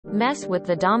Mess with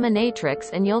the dominatrix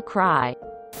and you'll cry.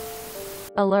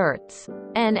 Alerts.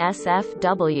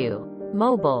 NSFW.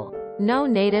 Mobile. No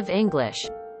native English.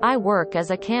 I work as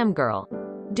a camgirl.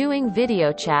 Doing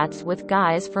video chats with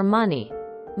guys for money.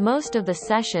 Most of the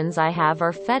sessions I have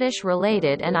are fetish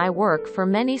related and I work for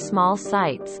many small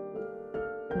sites.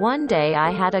 One day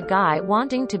I had a guy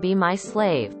wanting to be my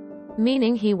slave,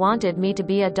 meaning he wanted me to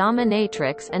be a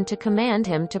dominatrix and to command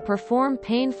him to perform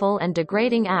painful and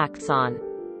degrading acts on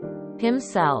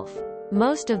himself.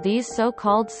 Most of these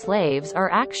so-called slaves are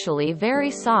actually very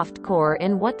softcore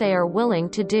in what they are willing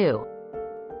to do.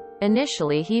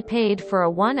 Initially he paid for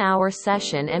a 1-hour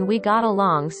session and we got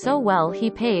along so well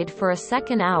he paid for a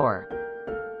second hour.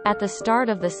 At the start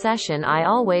of the session I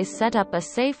always set up a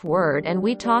safe word and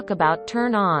we talk about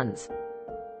turn-ons,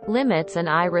 limits, and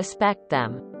I respect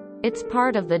them. It's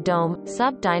part of the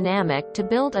dom-sub dynamic to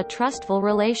build a trustful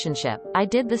relationship. I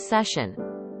did the session.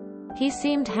 He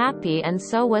seemed happy and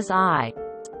so was I.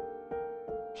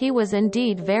 He was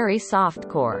indeed very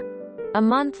softcore. A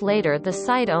month later the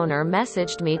site owner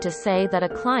messaged me to say that a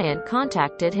client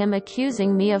contacted him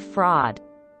accusing me of fraud,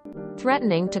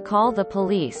 threatening to call the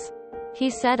police. He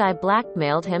said I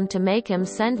blackmailed him to make him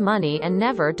send money and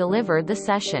never delivered the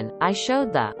session. I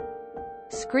showed the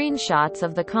screenshots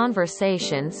of the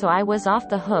conversation, so I was off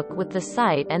the hook with the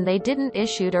site and they didn't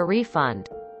issue a refund.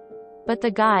 But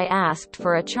the guy asked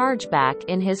for a chargeback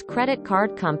in his credit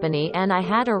card company and I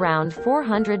had around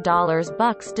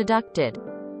 $400 deducted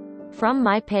from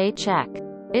my paycheck.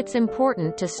 It's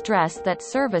important to stress that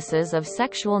services of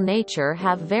sexual nature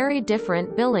have very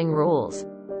different billing rules.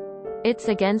 It's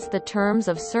against the terms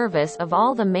of service of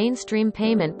all the mainstream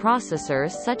payment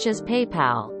processors such as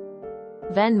PayPal,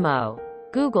 Venmo,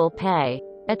 Google Pay,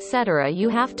 etc. You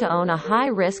have to own a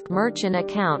high-risk merchant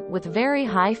account with very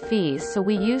high fees, so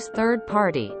we use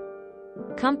third-party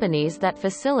companies that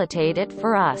facilitate it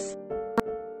for us.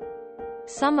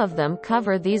 Some of them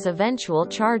cover these eventual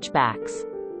chargebacks.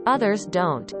 Others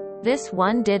don't. This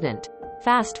one didn't.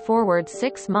 Fast forward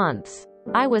 6 months.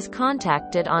 I was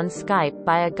contacted on Skype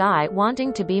by a guy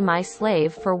wanting to be my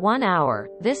slave for 1 hour.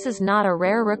 This is not a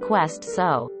rare request,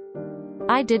 so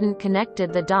I didn't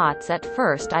connected the dots at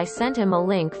first. I sent him a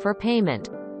link for payment.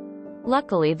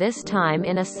 Luckily this time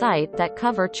in a site that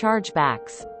cover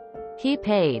chargebacks. He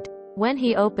paid. When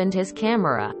he opened his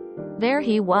camera, there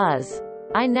he was.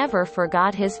 I never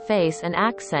forgot his face and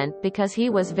accent because he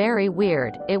was very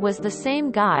weird. It was the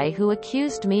same guy who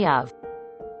accused me of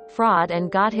fraud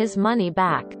and got his money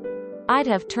back. I'd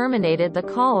have terminated the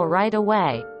call right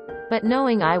away. But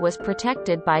knowing I was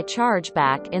protected by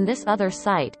chargeback in this other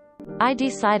site, I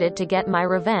decided to get my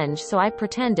revenge, so I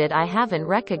pretended I haven't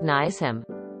recognized him.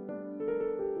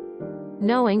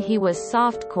 Knowing he was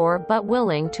softcore but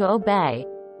willing to obey,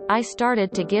 I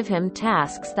started to give him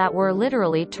tasks that were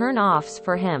literally turn-offs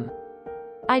for him.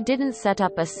 I didn't set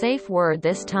up a safe word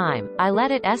this time. I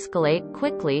let it escalate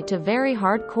quickly to very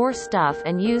hardcore stuff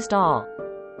and used all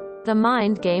the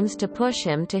mind games to push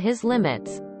him to his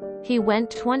limits. He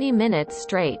went 20 minutes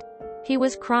straight. He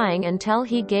was crying until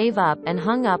he gave up and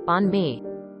hung up on me.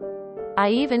 I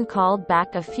even called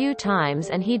back a few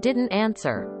times and he didn't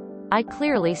answer. I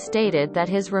clearly stated that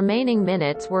his remaining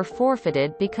minutes were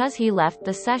forfeited because he left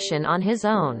the session on his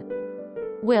own.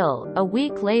 A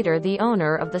week later the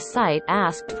owner of the site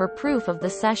asked for proof of the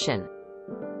session,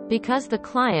 because the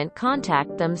client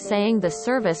contacted them saying the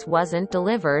service wasn't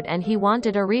delivered and he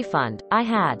wanted a refund. I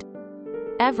had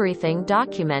everything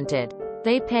documented.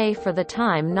 They pay for the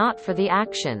time, not for the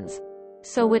actions.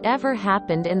 So whatever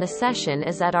happened in the session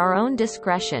is at our own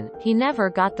discretion. He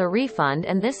never got the refund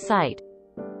and this site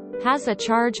has a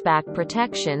chargeback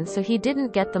protection, so he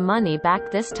didn't get the money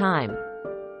back this time.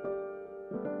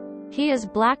 He is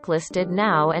blacklisted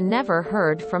now and never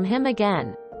heard from him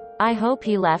again. I hope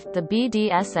he left the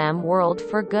BDSM world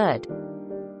for good.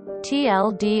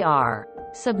 TLDR.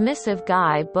 Submissive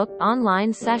guy booked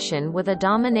online session with a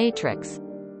dominatrix.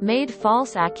 Made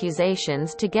false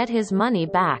accusations to get his money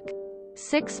back.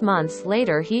 6 months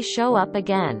later he show up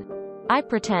again. I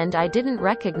pretend I didn't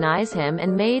recognize him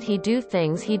and made he do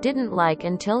things he didn't like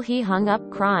until he hung up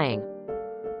crying.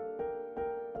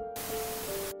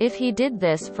 If he did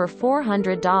this for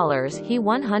 $400, he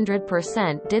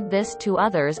 100% did this to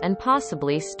others and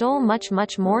possibly stole much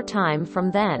more time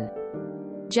from them.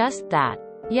 Just that.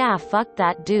 Yeah, fuck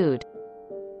that dude.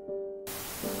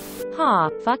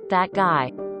 Fuck that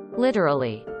guy.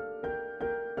 Literally.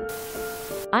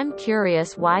 I'm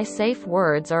curious why safe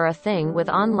words are a thing with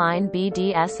online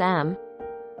BDSM.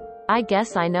 I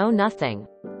guess I know nothing.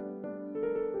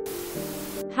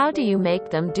 How do you make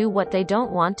them do what they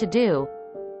don't want to do?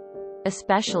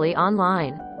 Especially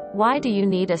online. Why do you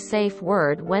need a safe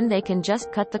word when they can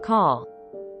just cut the call?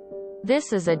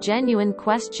 This is a genuine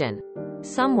question.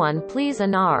 Someone please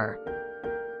anar.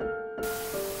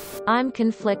 I'm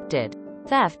conflicted.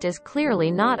 Theft is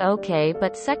clearly not okay,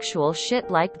 but sexual shit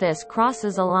like this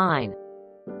crosses a line.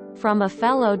 From a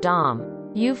fellow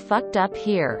dom. You fucked up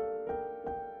here.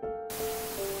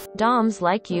 Doms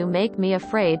like you make me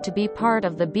afraid to be part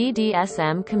of the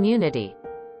BDSM community.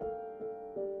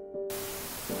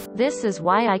 This is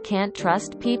why I can't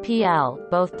trust PPL.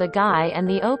 Both the guy and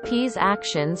the OP's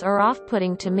actions are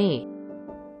off-putting to me.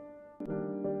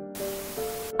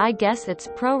 I guess it's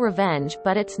pro-revenge,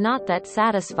 but it's not that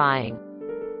satisfying.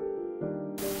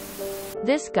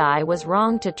 This guy was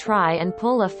wrong to try and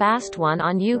pull a fast one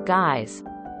on you guys.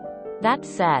 That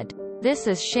said, this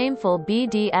is shameful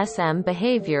BDSM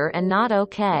behavior and not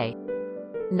okay.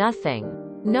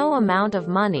 Nothing. No amount of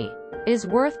money is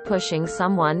worth pushing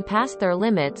someone past their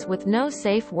limits with no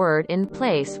safe word in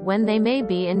place when they may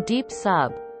be in deep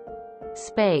sub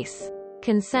space.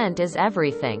 Consent is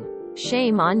everything.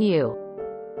 Shame on you.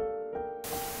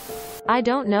 I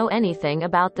don't know anything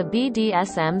about the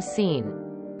BDSM scene,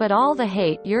 but all the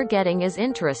hate you're getting is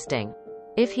interesting.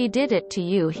 If he did it to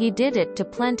you, he did it to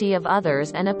plenty of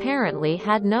others and apparently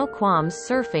had no qualms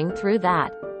surfing through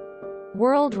that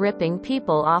world, ripping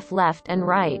people off left and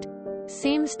right.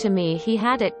 Seems to me he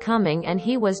had it coming, and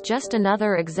he was just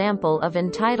another example of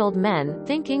entitled men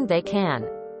thinking they can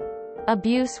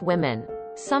abuse women.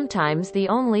 Sometimes the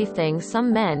only thing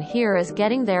some men hear is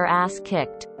getting their ass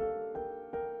kicked.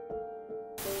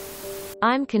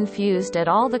 I'm confused at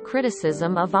all the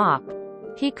criticism of OP.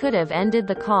 He could have ended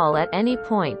the call at any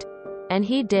point. And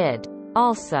he did.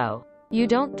 Also, you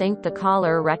don't think the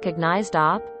caller recognized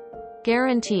OP?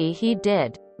 Guarantee he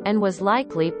did. And was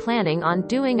likely planning on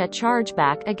doing a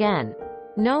chargeback again.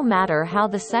 No matter how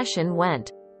the session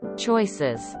went.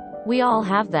 Choices. We all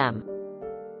have them.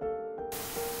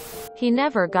 He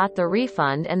never got the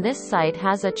refund, and this site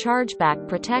has a chargeback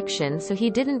protection, so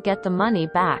he didn't get the money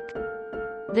back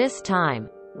this time.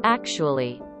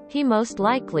 Actually, he most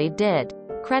likely did.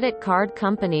 Credit card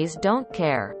companies don't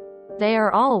care. They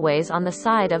are always on the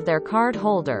side of their card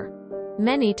holder.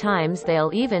 Many times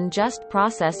they'll even just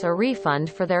process a refund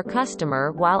for their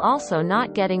customer while also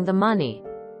not getting the money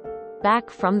back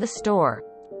from the store.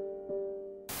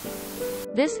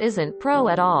 This isn't pro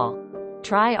at all.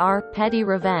 Try our petty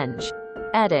revenge.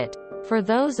 Edit. For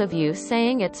those of you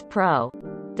saying it's pro,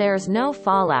 there's no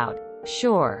fallout.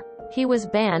 Sure, he was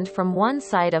banned from one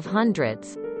site of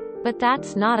hundreds, but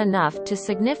that's not enough to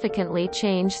significantly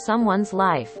change someone's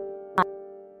life.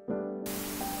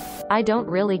 I don't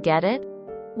really get it.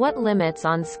 What limits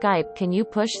on Skype can you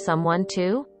push someone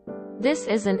to? This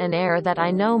isn't an air that I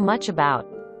know much about.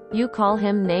 You call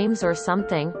him names or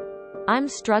something? I'm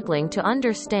struggling to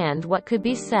understand what could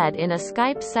be said in a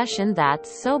Skype session that's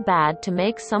so bad to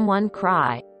make someone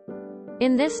cry.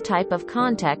 In this type of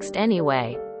context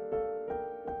anyway.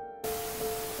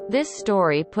 This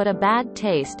story put a bad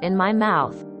taste in my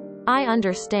mouth. I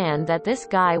understand that this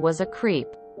guy was a creep,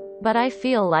 but I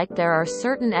feel like there are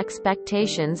certain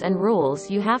expectations and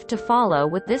rules you have to follow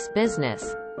with this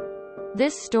business.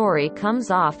 This story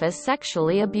comes off as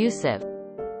sexually abusive.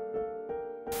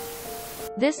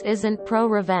 This isn't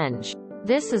pro-revenge.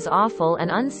 This is awful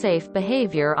and unsafe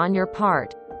behavior on your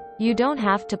part. You don't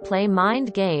have to play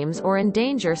mind games or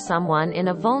endanger someone in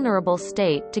a vulnerable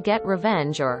state to get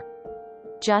revenge or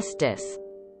justice.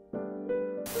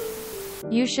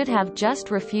 You should have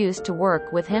just refused to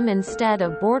work with him instead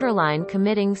of borderline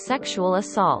committing sexual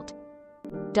assault.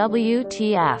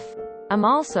 WTF. I'm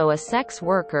also a sex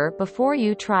worker before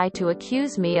you try to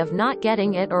accuse me of not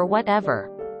getting it or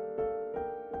whatever.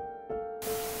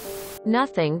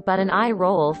 Nothing but an eye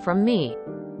roll from me.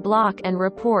 Block and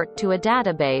report to a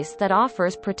database that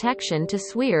offers protection to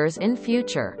swears in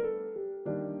future.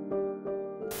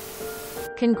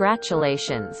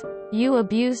 Congratulations. You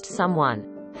abused someone.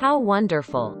 How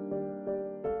wonderful.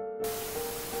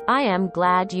 I am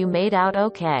glad you made out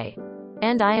okay.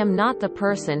 And I am not the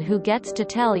person who gets to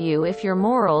tell you if your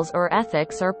morals or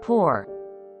ethics are poor.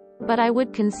 But I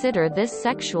would consider this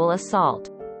sexual assault.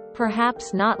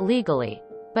 Perhaps not legally,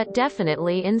 but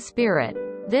definitely in spirit.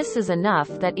 This is enough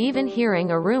that even hearing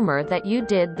a rumor that you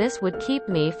did this would keep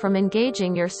me from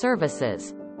engaging your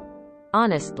services.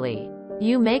 Honestly,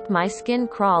 you make my skin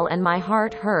crawl and my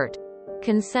heart hurt.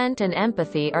 Consent and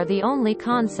empathy are the only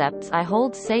concepts I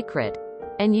hold sacred,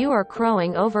 and you are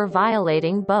crowing over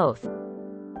violating both.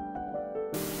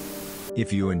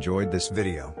 If you enjoyed this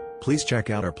video, please check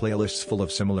out our playlists full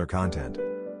of similar content.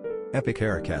 Epic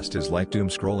Haircast is like doom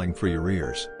scrolling for your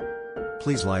ears.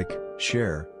 Please like,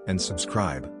 share, and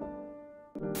subscribe.